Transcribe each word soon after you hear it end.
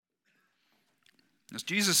As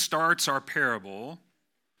Jesus starts our parable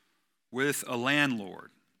with a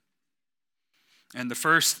landlord. And the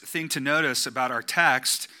first thing to notice about our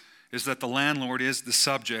text is that the landlord is the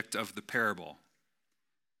subject of the parable.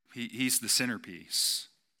 He's the centerpiece.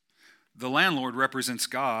 The landlord represents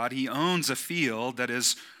God. He owns a field that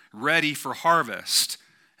is ready for harvest,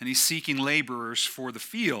 and he's seeking laborers for the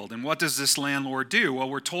field. And what does this landlord do? Well,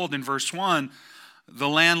 we're told in verse 1, the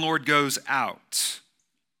landlord goes out.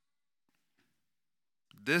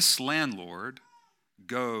 This landlord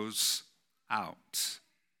goes out.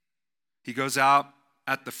 He goes out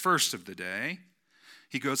at the first of the day.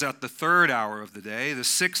 He goes out the third hour of the day, the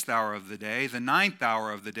sixth hour of the day, the ninth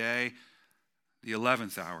hour of the day, the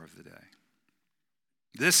 11th hour of the day.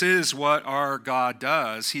 This is what our God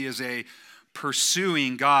does. He is a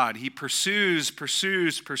pursuing God. He pursues.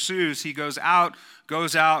 He goes out,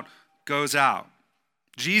 goes out, goes out.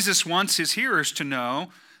 Jesus wants his hearers to know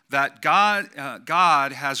that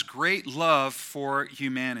God has great love for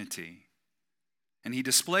humanity. And he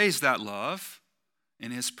displays that love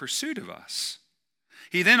in his pursuit of us.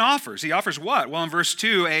 He then offers. He offers what? Well, in verse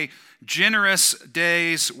 2, a generous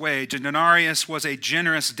day's wage. A denarius was a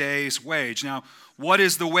generous day's wage. Now, what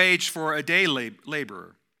is the wage for a day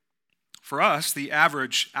laborer? For us, the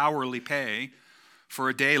average hourly pay for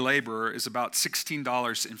a day laborer is about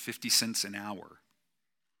 $16.50 an hour.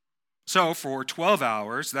 So for 12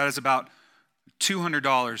 hours, that is about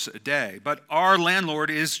 $200 a day. But our landlord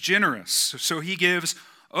is generous. So he gives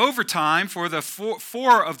overtime for the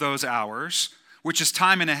four of those hours, which is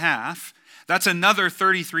time and a half. That's another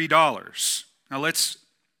 $33. Now let's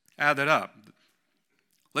add that up.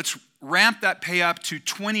 Let's ramp that pay up to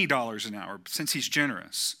 $20 an hour since he's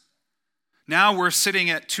generous. Now we're sitting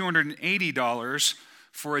at $280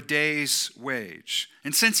 for a day's wage.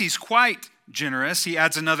 And since he's quite generous, he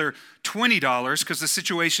adds another $20 because the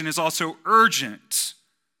situation is also urgent.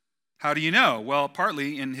 How do you know? Well,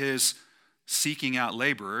 partly in his seeking out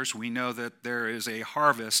laborers, we know that there is a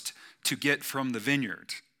harvest to get from the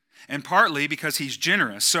vineyard. And partly because he's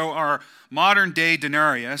generous. So our modern day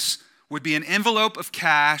denarius would be an envelope of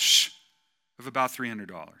cash of about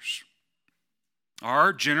 $300.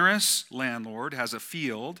 Our generous landlord has a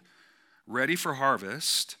field ready for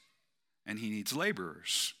harvest, and he needs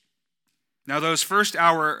laborers. Now, those first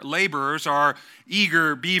hour laborers are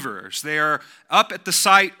eager beavers. They are up at the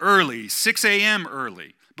site early, 6 a.m.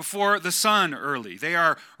 early, before the sun early. They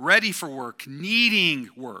are ready for work, needing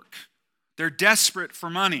work. They're desperate for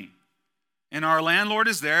money. And our landlord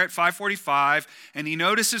is there at 5:45, and he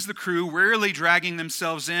notices the crew wearily dragging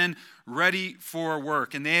themselves in, ready for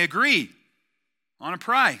work. And they agree on a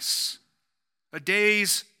price, a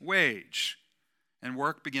day's wage. And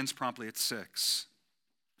work begins promptly at 6.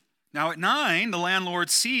 Now at 9, the landlord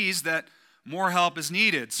sees that more help is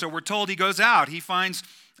needed. So we're told he goes out. He finds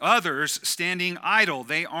others standing idle.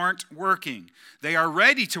 They aren't working. They are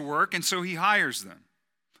ready to work, and so he hires them.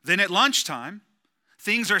 Then at lunchtime,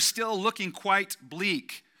 things are still looking quite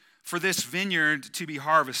bleak for this vineyard to be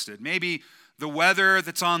harvested. Maybe the weather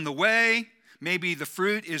that's on the way, maybe the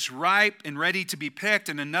fruit is ripe and ready to be picked,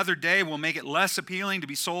 and another day will make it less appealing to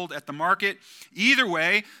be sold at the market. Either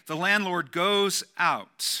way, the landlord goes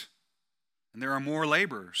out, and there are more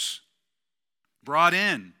laborers brought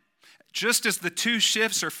in, just as the two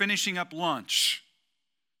shifts are finishing up lunch.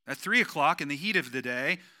 At 3 o'clock in the heat of the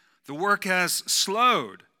day, the work has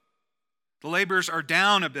slowed. The laborers are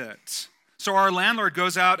down a bit. So our landlord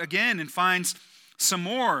goes out again and finds some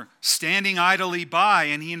more standing idly by,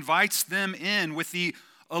 and he invites them in with the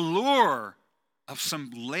allure of some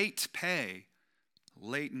late pay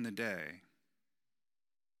late in the day.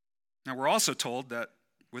 Now we're also told that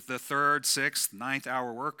with the 3rd, 6th, 9th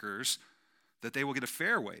hour workers, that they will get a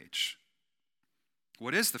fair wage.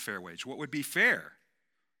 What is the fair wage? What would be fair?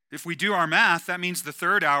 If we do our math, that means the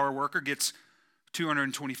 3rd hour worker gets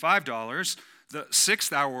 $225. The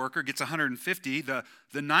 6th hour worker gets $150. The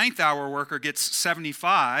 9th hour worker gets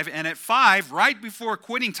 $75. And at 5, right before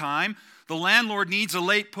quitting time, the landlord needs a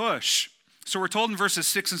late push. So we're told in verses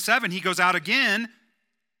 6 and 7, he goes out again.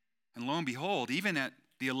 And lo and behold, even at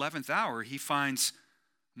the 11th hour, he finds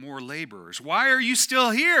more laborers. Why are you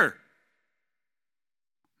still here?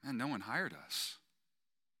 Man, no one hired us.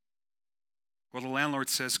 Well, the landlord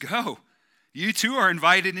says, go. You too are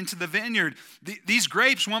invited into the vineyard. These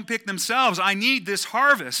grapes won't pick themselves. I need this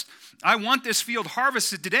harvest. I want this field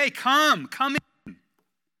harvested today. Come in.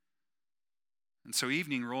 And so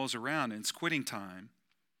evening rolls around, and it's quitting time.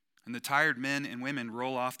 And the tired men and women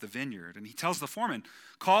roll off the vineyard. And he tells the foreman,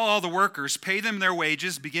 call all the workers, pay them their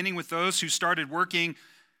wages, beginning with those who started working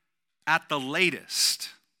at the latest,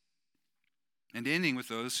 and ending with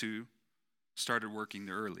those who started working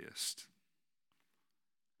the earliest.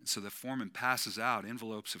 And so the foreman passes out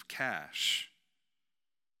envelopes of cash.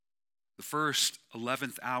 The first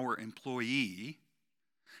 11th hour employee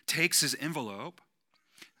takes his envelope,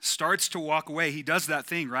 starts to walk away. He does that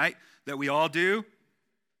thing, right, that we all do.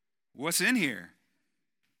 What's in here?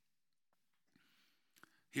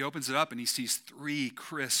 He opens it up and he sees 3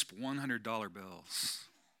 crisp $100 bills.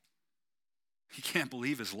 He can't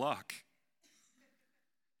believe his luck.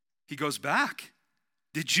 He goes back.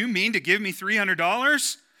 Did you mean to give me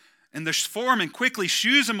 $300? And the foreman quickly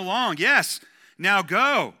shoos him along. Yes, now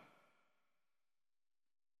go.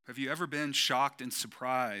 Have you ever been shocked and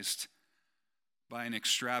surprised by an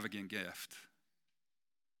extravagant gift?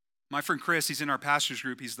 My friend Chris, he's in our pastors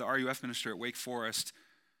group. He's the RUF minister at Wake Forest.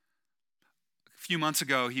 A few months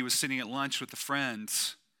ago, he was sitting at lunch with a friend,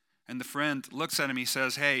 and the friend looks at him. He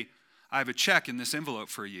says, "Hey, I have a check in this envelope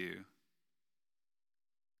for you.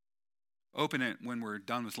 Open it when we're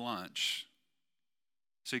done with lunch."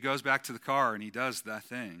 So he goes back to the car and he does that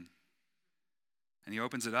thing. And he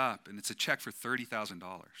opens it up, and it's a check for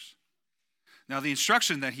 $30,000. Now, the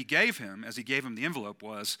instruction that he gave him as he gave him the envelope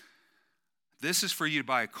was, this is for you to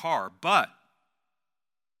buy a car, but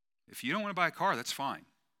if you don't want to buy a car, that's fine.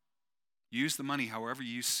 Use the money however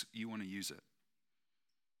you want to use it.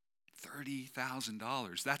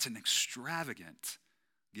 $30,000. That's an extravagant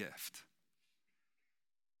gift.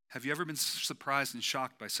 Have you ever been surprised and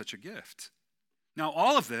shocked by such a gift? Now,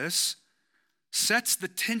 all of this sets the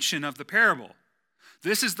tension of the parable.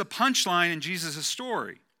 This is the punchline in Jesus'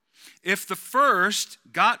 story. If the first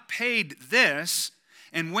got paid this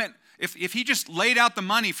and went, if he just laid out the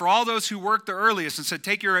money for all those who worked the earliest and said,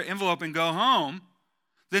 take your envelope and go home,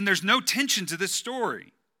 then there's no tension to this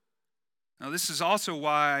story. Now, this is also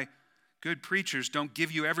why good preachers don't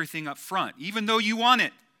give you everything up front, even though you want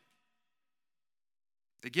it.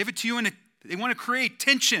 They give it to you and they want to create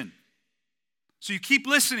tension. So you keep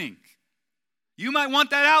listening. You might want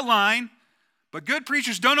that outline, but good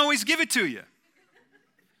preachers don't always give it to you.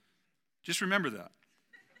 Just remember that.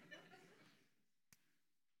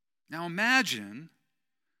 Now imagine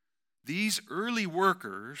these early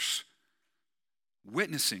workers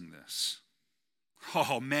witnessing this.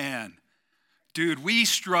 Oh man, dude, we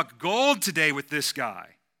struck gold today with this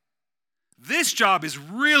guy. This job is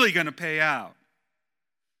really going to pay out.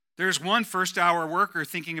 There's one first-hour worker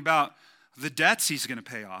thinking about the debts he's going to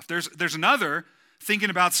pay off. There's another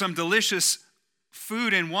thinking about some delicious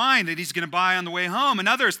food and wine that he's going to buy on the way home.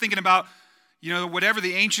 Another is thinking about, whatever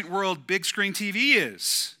the ancient world big screen TV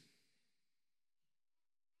is.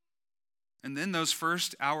 And then those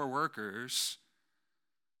first-hour workers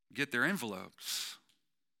get their envelopes.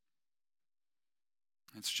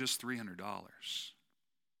 It's just $300.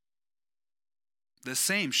 The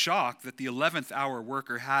same shock that the 11th hour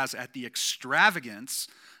worker has at the extravagance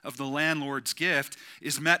of the landlord's gift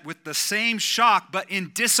is met with the same shock, but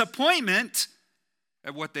in disappointment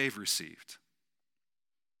at what they've received.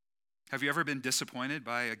 Have you ever been disappointed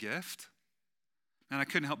by a gift? And I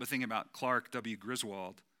couldn't help but think about Clark W.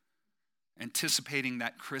 Griswold anticipating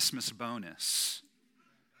that Christmas bonus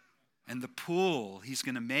and the pool he's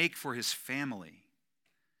going to make for his family,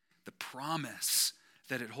 the promise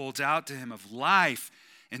that it holds out to him of life.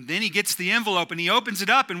 And then he gets the envelope and he opens it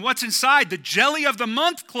up, and what's inside? The Jelly of the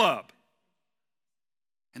Month Club.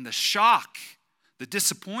 And the shock, the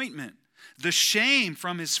disappointment, the shame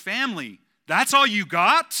from his family. That's all you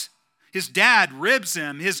got? His dad ribs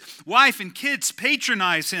him. His wife and kids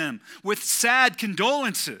patronize him with sad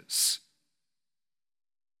condolences.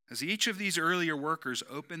 As each of these earlier workers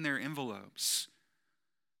open their envelopes,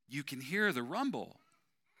 you can hear the rumble.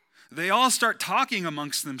 They all start talking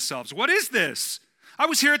amongst themselves. What is this? I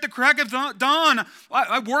was here at the crack of dawn.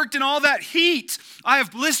 I worked in all that heat. I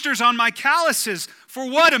have blisters on my calluses. For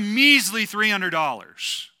what? A measly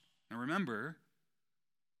 $300. Now remember,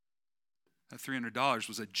 that $300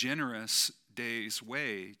 was a generous day's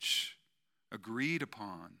wage agreed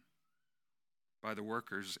upon by the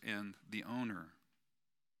workers and the owner.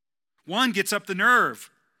 One gets up the nerve.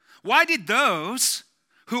 Why did those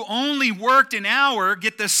who only worked an hour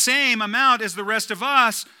get the same amount as the rest of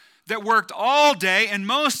us that worked all day and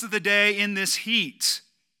most of the day in this heat?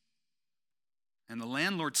 And the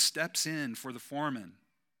landlord steps in for the foreman.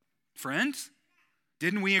 Friends,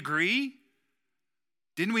 didn't we agree?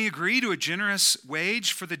 Didn't we agree to a generous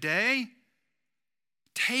wage for the day?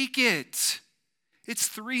 Take it. It's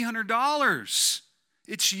 $300.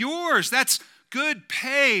 It's yours. That's good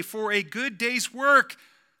pay for a good day's work.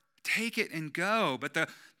 Take it and go. But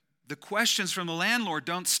the questions from the landlord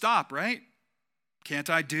don't stop, right? Can't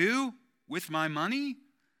I do with my money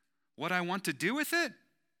what I want to do with it?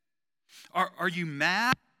 Are you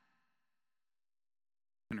mad?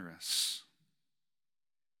 Generous.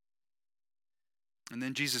 And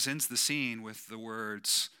then Jesus ends the scene with the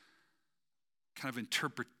words, kind of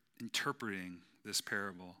interpreting this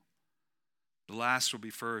parable. The last will be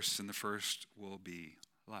first, and the first will be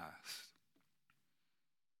last.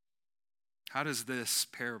 How does this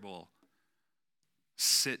parable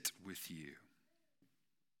sit with you?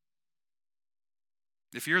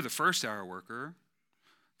 If you're the first hour worker,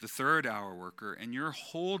 the third hour worker, and you're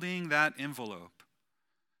holding that envelope,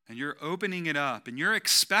 and you're opening it up, and you're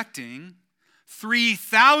expecting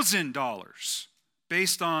 $3,000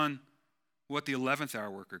 based on what the 11th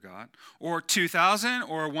hour worker got, or $2,000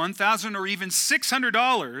 or $1,000 or even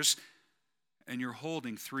 $600, and you're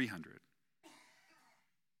holding $300.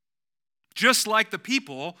 Just like the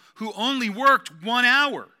people who only worked 1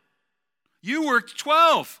 hour. You worked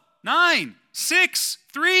 12, 9, 6,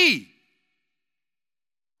 3.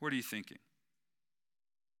 What are you thinking?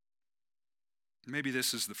 Maybe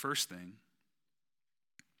this is the first thing.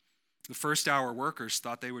 The first hour workers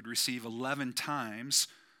thought they would receive 11 times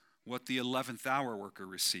what the 11th hour worker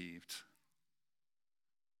received.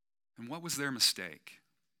 And what was their mistake?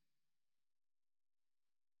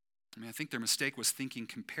 I think their mistake was thinking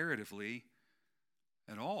comparatively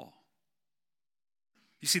at all.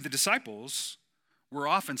 You see, the disciples were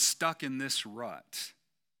often stuck in this rut.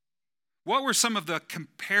 What were some of the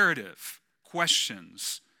comparative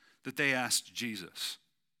questions that they asked Jesus?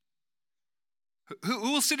 Who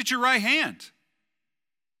will sit at your right hand?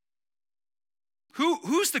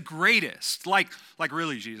 Who's the greatest? Like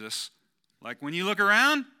really, Jesus? Like when you look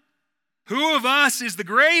around, who of us is the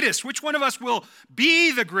greatest? Which one of us will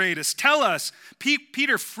be the greatest? Tell us.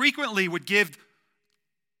 Peter frequently would give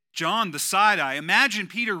John the side eye. Imagine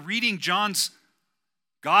Peter reading John's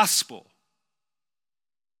gospel.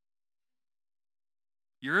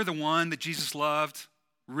 You're the one that Jesus loved?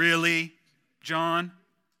 Really, John?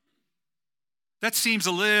 That seems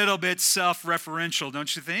a little bit self-referential,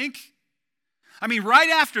 don't you think? Right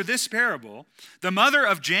after this parable, the mother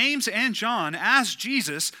of James and John asked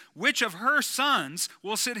Jesus which of her sons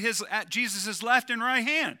will sit at Jesus' left and right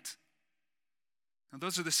hand. Now,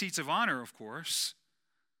 those are the seats of honor, of course.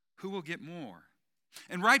 Who will get more?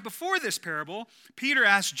 And right before this parable, Peter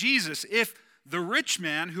asked Jesus, if the rich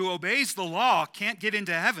man who obeys the law can't get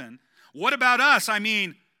into heaven, what about us?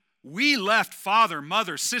 We left father,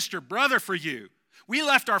 mother, sister, brother for you. We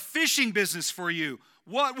left our fishing business for you.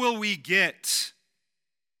 What will we get?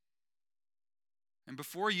 And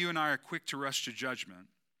before you and I are quick to rush to judgment,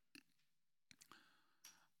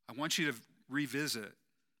 I want you to revisit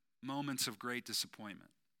moments of great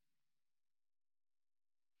disappointment.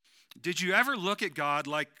 Did you ever look at God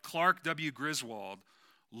like Clark W. Griswold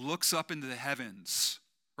looks up into the heavens?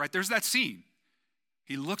 Right, there's that scene.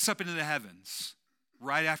 He looks up into the heavens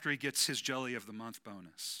right after he gets his Jelly of the Month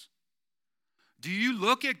bonus. Do you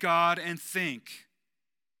look at God and think,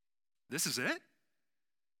 this is it?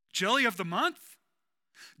 Jelly of the Month?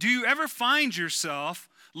 Do you ever find yourself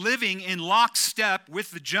living in lockstep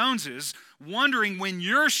with the Joneses, wondering when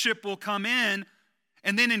your ship will come in,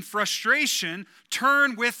 and then in frustration,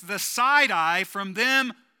 turn with the side eye from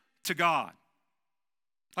them to God?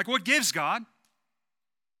 Like, what gives, God?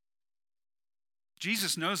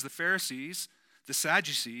 Jesus knows the Pharisees, the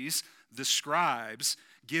Sadducees, the scribes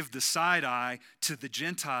give the side eye to the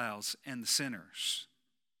Gentiles and the sinners.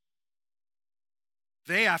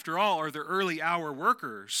 They, after all, are the early hour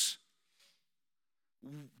workers.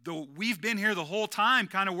 We've been here the whole time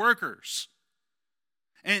kind of workers.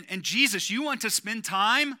 And Jesus, you want to spend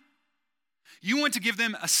time? You want to give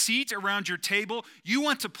them a seat around your table? You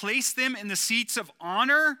want to place them in the seats of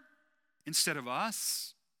honor instead of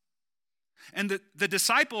us? And the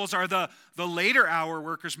disciples are the later hour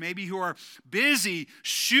workers maybe who are busy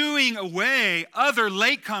shooing away other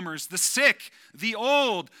latecomers, the sick, the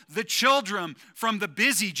old, the children from the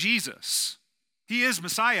busy Jesus. He is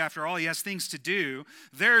Messiah after all. He has things to do.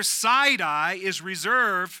 Their side eye is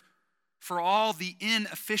reserved for all the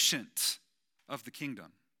inefficient of the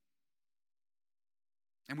kingdom.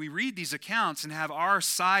 And we read these accounts and have our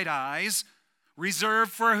side eyes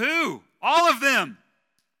reserved for who? All of them.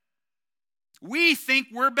 We think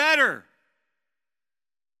we're better.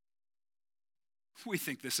 We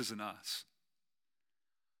think this isn't us.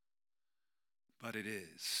 But it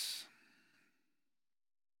is.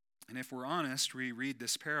 And if we're honest, we read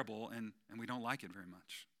this parable and we don't like it very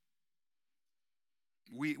much.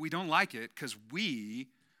 We don't like it because we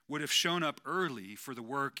would have shown up early for the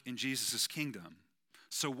work in Jesus' kingdom.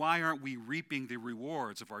 So why aren't we reaping the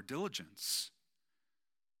rewards of our diligence?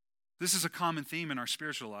 This is a common theme in our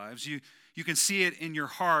spiritual lives. You can see it in your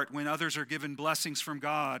heart when others are given blessings from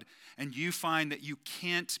God and you find that you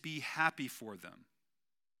can't be happy for them.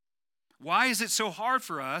 Why is it so hard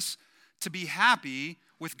for us to be happy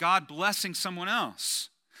with God blessing someone else?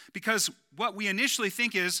 Because what we initially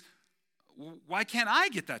think is, why can't I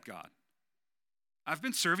get that, God? I've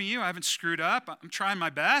been serving you. I haven't screwed up. I'm trying my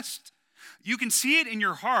best. You can see it in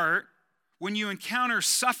your heart when you encounter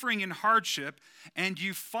suffering and hardship and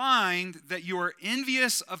you find that you are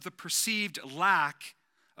envious of the perceived lack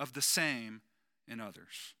of the same in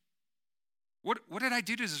others. What did I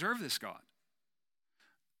do to deserve this, God?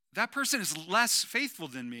 That person is less faithful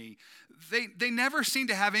than me. They never seem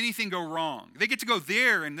to have anything go wrong. They get to go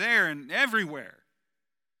there and everywhere.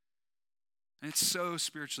 And it's so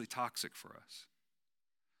spiritually toxic for us.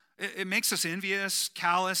 It makes us envious,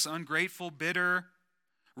 callous, ungrateful, bitter,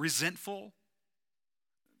 resentful.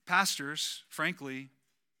 Pastors, frankly,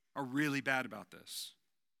 are really bad about this.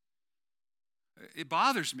 It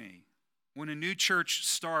bothers me when a new church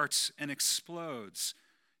starts and explodes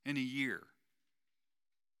in a year.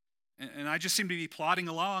 And I just seem to be plodding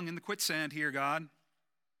along in the quicksand here, God.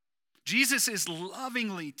 Jesus is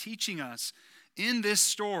lovingly teaching us in this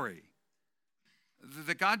story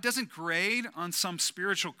that God doesn't grade on some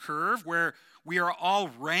spiritual curve where we are all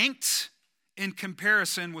ranked in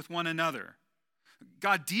comparison with one another.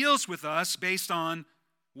 God deals with us based on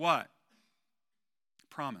what?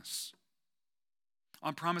 Promise.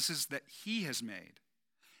 On promises that he has made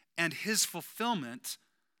and his fulfillment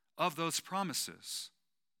of those promises.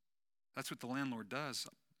 That's what the landlord does,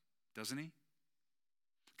 doesn't he?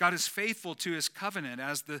 God is faithful to his covenant,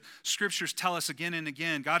 as the scriptures tell us again and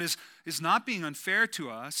again. God is not being unfair to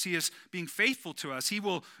us. He is being faithful to us. He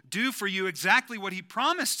will do for you exactly what he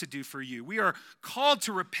promised to do for you. We are called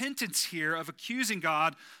to repentance here of accusing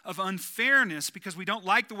God of unfairness because we don't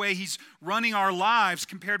like the way he's running our lives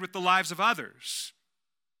compared with the lives of others.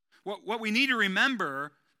 What we need to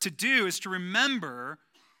remember to do is to remember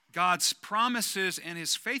God's promises and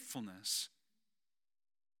his faithfulness.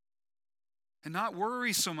 And not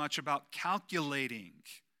worry so much about calculating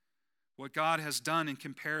what God has done in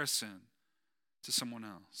comparison to someone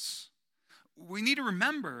else. We need to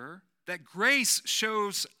remember that grace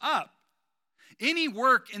shows up. Any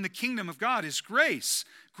work in the kingdom of God is grace.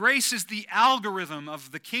 Grace is the algorithm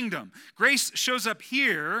of the kingdom. Grace shows up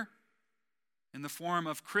here in the form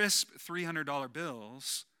of crisp $300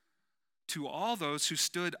 bills to all those who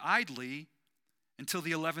stood idly until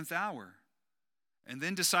the 11th hour. And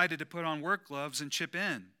then decided to put on work gloves and chip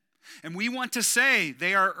in. And we want to say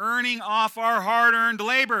they are earning off our hard-earned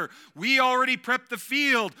labor. We already prepped the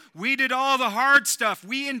field. We did all the hard stuff.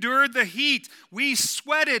 We endured the heat. We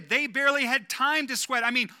sweated. They barely had time to sweat.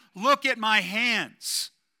 I mean, look at my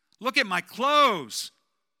hands. Look at my clothes.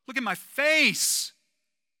 Look at my face.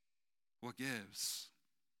 What gives?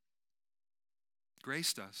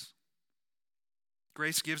 Grace does.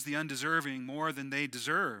 Grace gives the undeserving more than they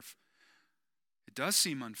deserve. It does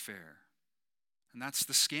seem unfair, and that's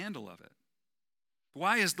the scandal of it.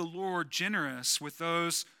 Why is the Lord generous with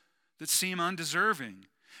those that seem undeserving?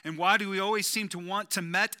 And why do we always seem to want to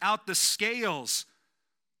met out the scales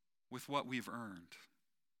with what we've earned?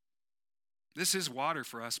 This is water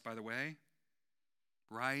for us, by the way.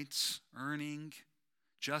 Rights, earning,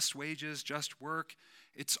 just wages, just work.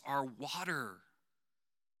 It's our water.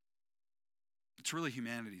 It's really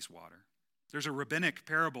humanity's water. There's a rabbinic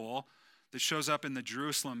parable that shows up in the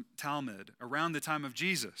Jerusalem Talmud around the time of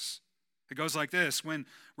Jesus. It goes like this. When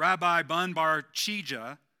Rabbi Bun Bar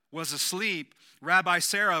Chija was asleep, Rabbi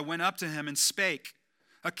Sarah went up to him and spake.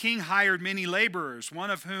 A king hired many laborers, one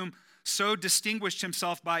of whom so distinguished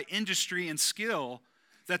himself by industry and skill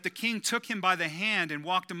that the king took him by the hand and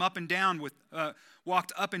walked up and down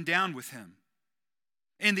with him.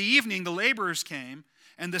 In the evening, the laborers came,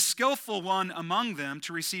 and the skillful one among them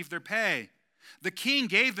to receive their pay. The king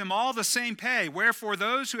gave them all the same pay, wherefore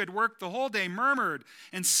those who had worked the whole day murmured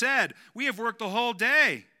and said, "We have worked the whole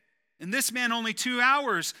day, and this man only 2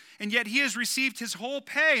 hours, and yet he has received his whole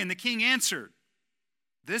pay." And the king answered,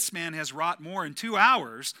 "This man has wrought more in 2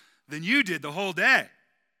 hours than you did the whole day.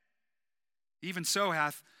 Even so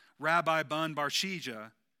hath Rabbi Bun Bar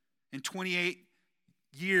Chija in 28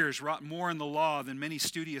 years wrought more in the law than many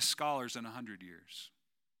studious scholars in 100 years."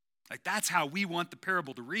 Like, that's how we want the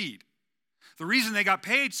parable to read. The reason they got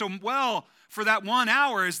paid so well for that 1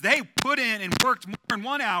 hour is they put in and worked more in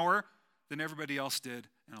 1 hour than everybody else did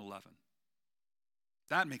in 11.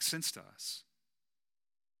 That makes sense to us.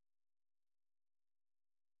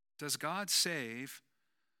 Does God save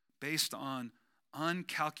based on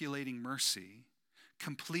uncalculating mercy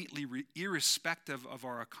completely irrespective of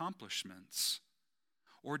our accomplishments?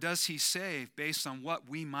 Or does he save based on what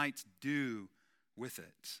we might do with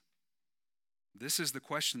it? This is the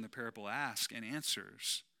question the parable asks and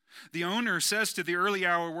answers. The owner says to the early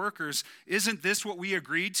hour workers, "Isn't this what we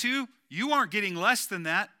agreed to? You aren't getting less than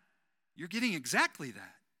that. You're getting exactly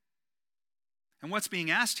that." And what's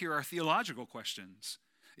being asked here are theological questions.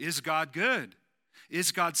 Is God good?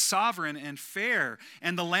 Is God sovereign and fair?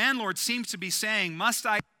 And the landlord seems to be saying, must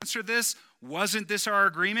I answer this? Wasn't this our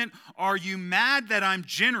agreement? Are you mad that I'm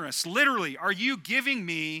generous? Literally, are you giving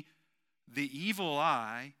me the evil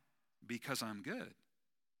eye because I'm good?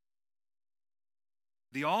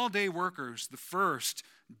 The all-day workers, the first,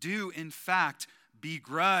 do in fact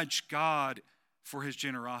begrudge God for his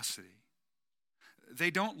generosity. They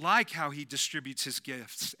don't like how he distributes his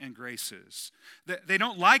gifts and graces. They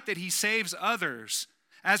don't like that he saves others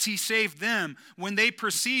as he saved them when they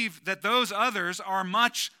perceive that those others are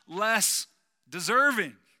much less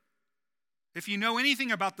deserving. If you know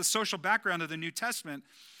anything about the social background of the New Testament,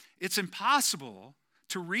 it's impossible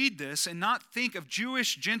to read this and not think of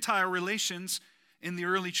Jewish-Gentile relations in the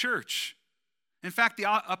early church. In fact, the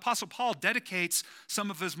Apostle Paul dedicates some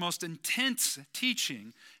of his most intense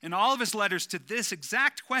teaching in all of his letters to this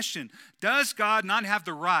exact question: does God not have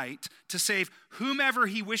the right to save whomever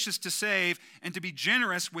he wishes to save and to be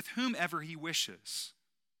generous with whomever he wishes?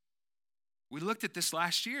 We looked at this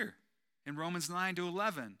last year in Romans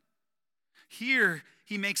 9-11. Here,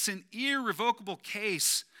 he makes an irrevocable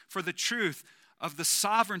case for the truth of the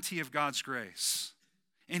sovereignty of God's grace.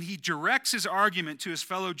 And he directs his argument to his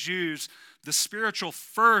fellow Jews, the spiritual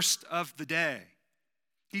first of the day.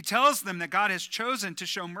 He tells them that God has chosen to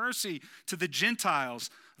show mercy to the Gentiles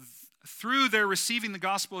through their receiving the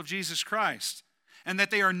gospel of Jesus Christ, and that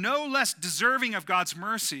they are no less deserving of God's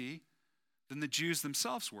mercy than the Jews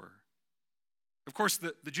themselves were. Of course,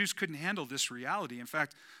 the Jews couldn't handle this reality. In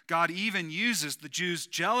fact, God even uses the Jews'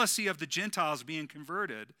 jealousy of the Gentiles being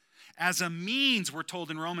converted as a means, we're told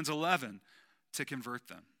in Romans 11, to convert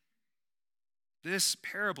them. This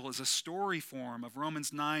parable is a story form of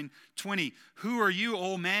Romans 9:20. Who are you,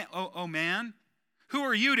 O man? Who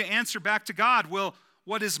are you to answer back to God? Will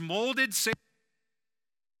what is molded say,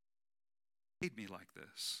 made me like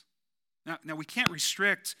this? Now we can't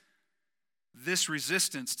restrict this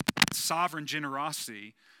resistance to sovereign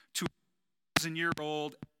generosity to a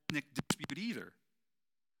 1,000-year-old ethnic dispute either.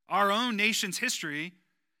 Our own nation's history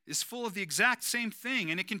is full of the exact same thing,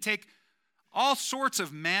 and it can take all sorts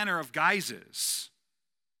of manner of guises.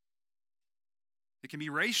 It can be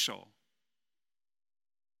racial.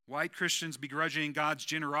 White Christians begrudging God's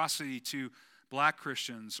generosity to black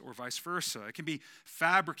Christians or vice versa. It can be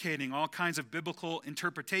fabricating all kinds of biblical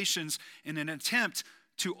interpretations in an attempt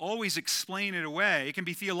to always explain it away. It can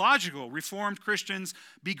be theological. Reformed Christians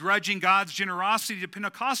begrudging God's generosity to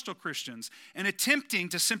Pentecostal Christians and attempting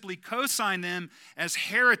to simply co-sign them as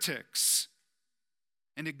heretics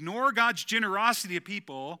and ignore God's generosity to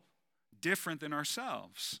people different than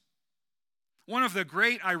ourselves. One of the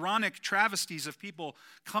great ironic travesties of people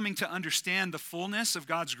coming to understand the fullness of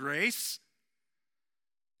God's grace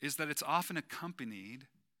is that it's often accompanied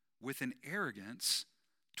with an arrogance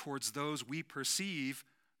towards those we perceive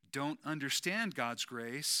don't understand God's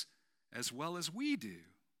grace as well as we do.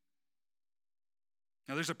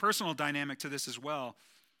 Now, there's a personal dynamic to this as well.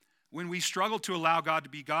 When we struggle to allow God to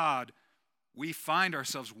be God, we find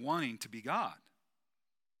ourselves wanting to be God.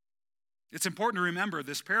 It's important to remember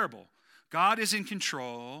this parable. God is in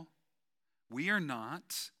control, we are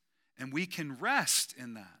not, and we can rest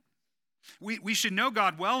in that. We should know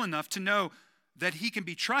God well enough to know that he can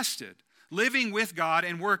be trusted. Living with God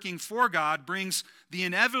and working for God brings the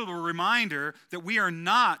inevitable reminder that we are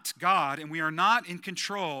not God and we are not in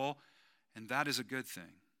control, and that is a good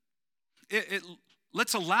thing.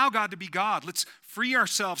 Let's allow God to be God. Let's free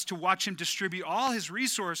ourselves to watch him distribute all his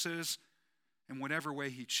resources in whatever way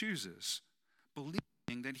he chooses,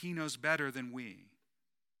 believing that he knows better than we.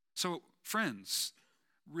 So, friends,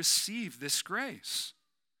 receive this grace.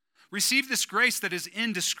 Receive this grace that is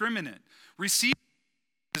indiscriminate. Receive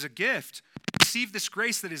it as a gift. Receive this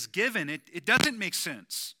grace that is given. It doesn't make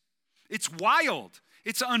sense. It's wild.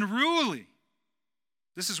 It's unruly.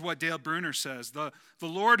 This is what Dale Bruner says. The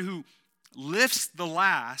Lord who lifts the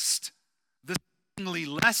last, the seemingly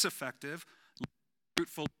less effective,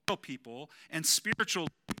 fruitful little people, and spiritual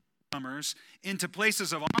comers into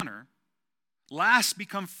places of honor, last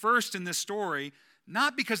become first in this story,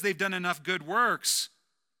 not because they've done enough good works,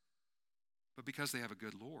 but because they have a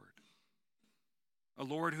good Lord. A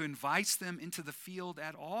Lord who invites them into the field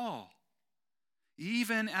at all.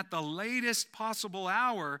 even at the latest possible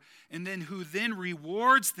hour, and then who then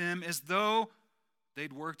rewards them as though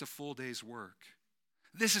they'd worked a full day's work.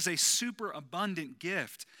 This is a super abundant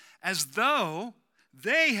gift, as though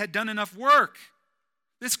they had done enough work.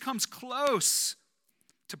 This comes close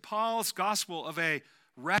to Paul's gospel of a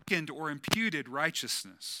reckoned or imputed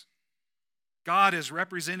righteousness. God, as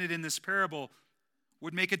represented in this parable,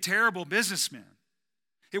 would make a terrible businessman.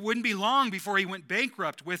 It wouldn't be long before he went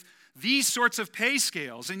bankrupt with these sorts of pay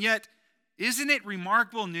scales. And yet, isn't it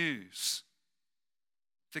remarkable news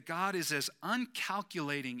that God is as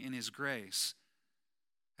uncalculating in his grace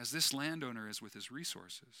as this landowner is with his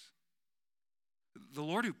resources? The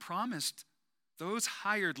Lord who promised those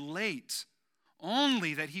hired late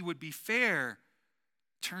only that he would be fair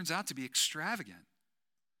turns out to be extravagant.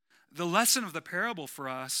 The lesson of the parable for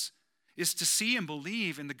us is to see and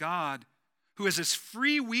believe in the God who is as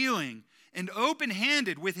freewheeling and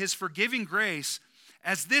open-handed with his forgiving grace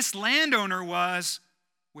as this landowner was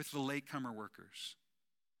with the latecomer workers.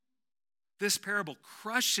 This parable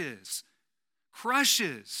crushes.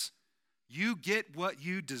 You get what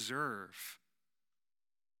you deserve.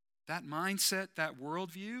 That mindset, that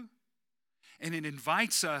worldview, and it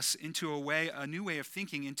invites us into a new way of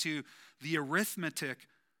thinking, into the arithmetic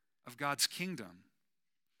of God's kingdom,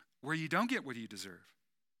 where you don't get what you deserve,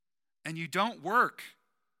 and you don't work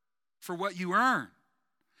for what you earn.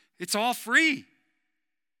 It's all free.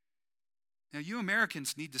 Now, you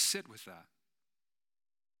Americans need to sit with that.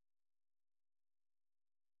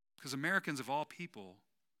 Because Americans of all people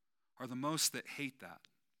are the most that hate that.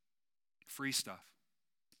 Free stuff.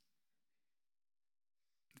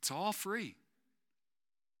 It's all free.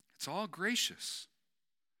 It's all gracious.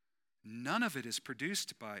 None of it is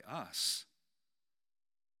produced by us.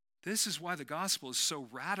 This is why the gospel is so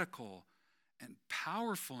radical and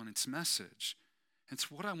powerful in its message.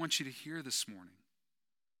 It's what I want you to hear this morning.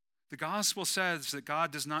 The gospel says that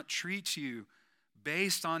God does not treat you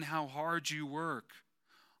based on how hard you work,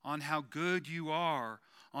 on how good you are,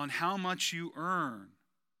 on how much you earn,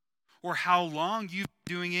 or how long you've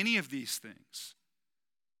been doing any of these things.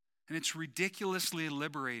 And it's ridiculously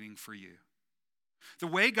liberating for you. The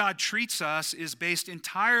way God treats us is based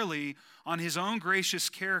entirely on his own gracious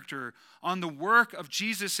character, on the work of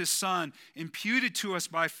Jesus, his Son, imputed to us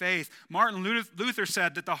by faith. Martin Luther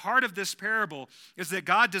said that the heart of this parable is that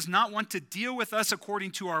God does not want to deal with us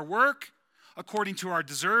according to our work, according to our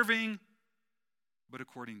deserving, but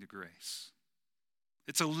according to grace.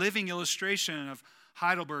 It's a living illustration of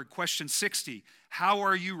Heidelberg, question 60. How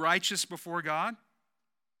are you righteous before God?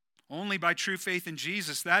 Only by true faith in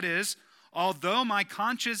Jesus. That is, although my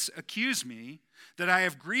conscience accuse me that I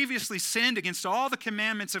have grievously sinned against all the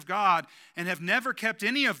commandments of God and have never kept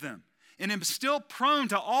any of them, and am still prone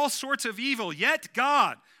to all sorts of evil, yet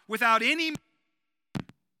God, without any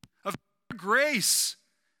of grace,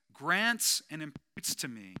 grants and imputes to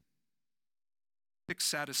me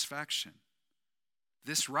satisfaction.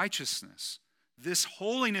 This righteousness, this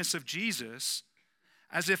holiness of Jesus,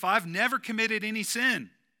 as if I've never committed any sin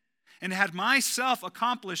and had myself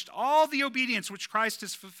accomplished all the obedience which Christ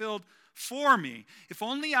has fulfilled for me, if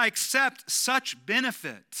only I accept such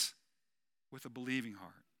benefit with a believing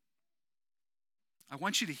heart. I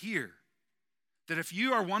want you to hear that if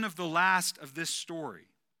you are one of the last of this story,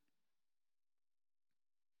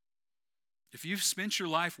 if you've spent your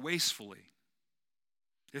life wastefully,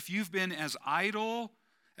 if you've been as idle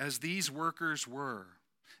as these workers were,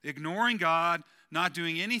 ignoring God, not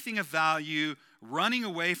doing anything of value, running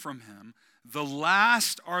away from him, the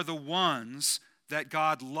last are the ones that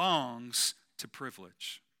God longs to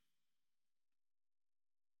privilege.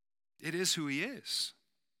 It is who he is.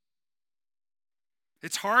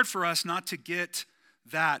 It's hard for us not to get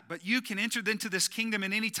that, but you can enter into this kingdom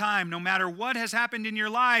at any time, no matter what has happened in your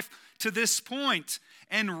life to this point,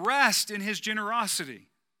 and rest in his generosity.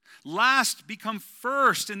 Last become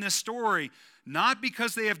first in this story, not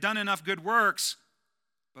because they have done enough good works,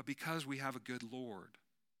 but because we have a good Lord.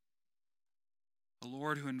 A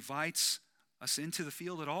Lord who invites us into the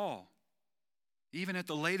field at all, even at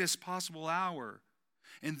the latest possible hour,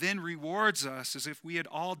 and then rewards us as if we had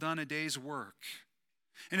all done a day's work.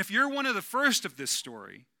 And if you're one of the first of this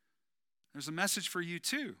story, there's a message for you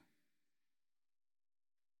too.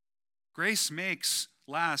 Grace makes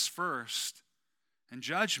last first, and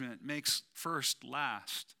judgment makes first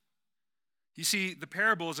last. You see, the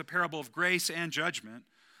parable is a parable of grace and judgment.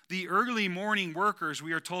 The early morning workers,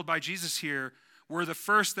 we are told by Jesus here, were the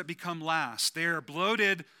first that become last. They are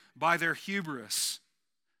bloated by their hubris,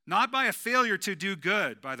 not by a failure to do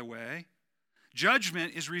good, by the way.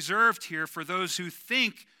 Judgment is reserved here for those who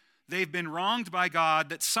think they've been wronged by God,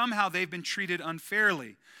 that somehow they've been treated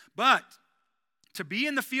unfairly. But to be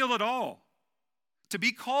in the field at all, to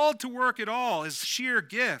be called to work at all is sheer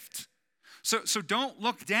gift. So don't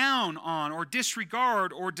look down on or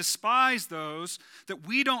disregard or despise those that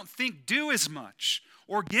we don't think do as much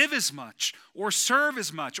or give as much or serve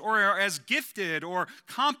as much or are as gifted or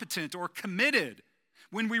competent or committed.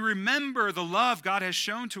 When we remember the love God has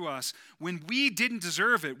shown to us, when we didn't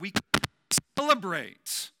deserve it, we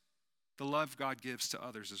celebrate the love God gives to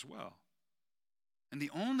others as well. And the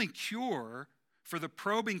only cure for the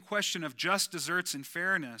probing question of just deserts and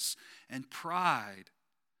fairness and pride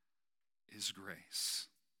is grace.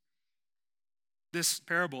 This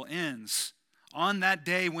parable ends on that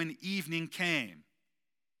day when evening came.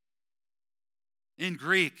 In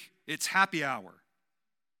Greek, it's happy hour,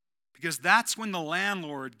 because that's when the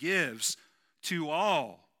landlord gives to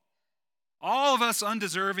all of us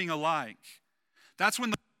undeserving alike. That's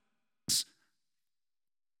when the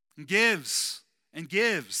gives and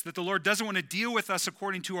gives, that the Lord doesn't want to deal with us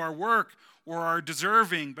according to our work or our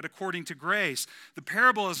deserving, but according to grace. The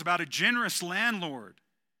parable is about a generous landlord,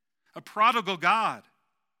 a prodigal God,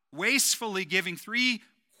 wastefully giving 3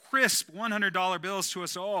 crisp $100 bills to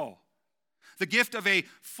us all. The gift of a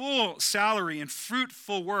full salary and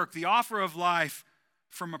fruitful work, the offer of life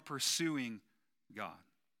from a pursuing God.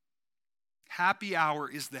 Happy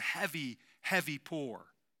hour is the heavy, heavy pour.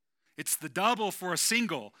 It's the double for a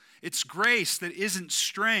single. It's grace that isn't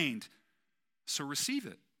strained. So receive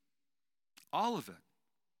it. All of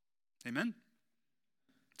it. Amen?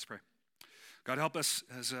 Let's pray. God, help us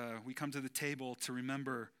as we come to the table to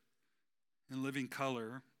remember in living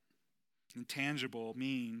color, in tangible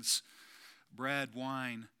means, bread,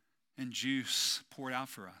 wine, and juice poured out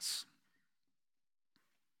for us.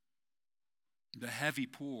 The heavy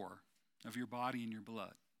pour of your body and your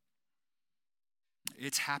blood.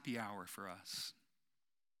 It's happy hour for us.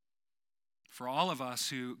 For all of us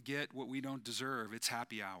who get what we don't deserve, it's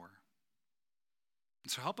happy hour.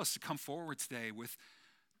 And so help us to come forward today with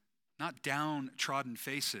not downtrodden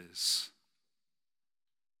faces,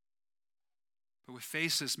 but with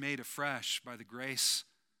faces made afresh by the grace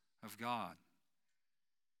of God,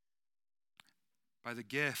 by the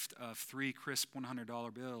gift of 3 crisp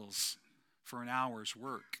 $100 bills for an hour's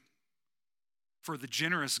work, for the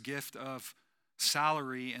generous gift of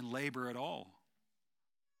salary and labor at all.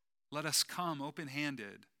 Let us come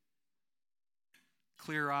open-handed,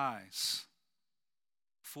 clear eyes,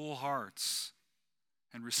 full hearts,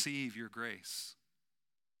 and receive your grace.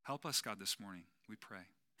 Help us, God, this morning, we pray.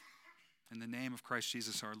 In the name of Christ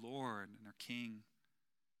Jesus, our Lord and our King,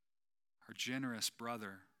 our generous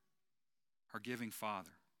brother, our giving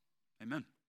Father. Amen.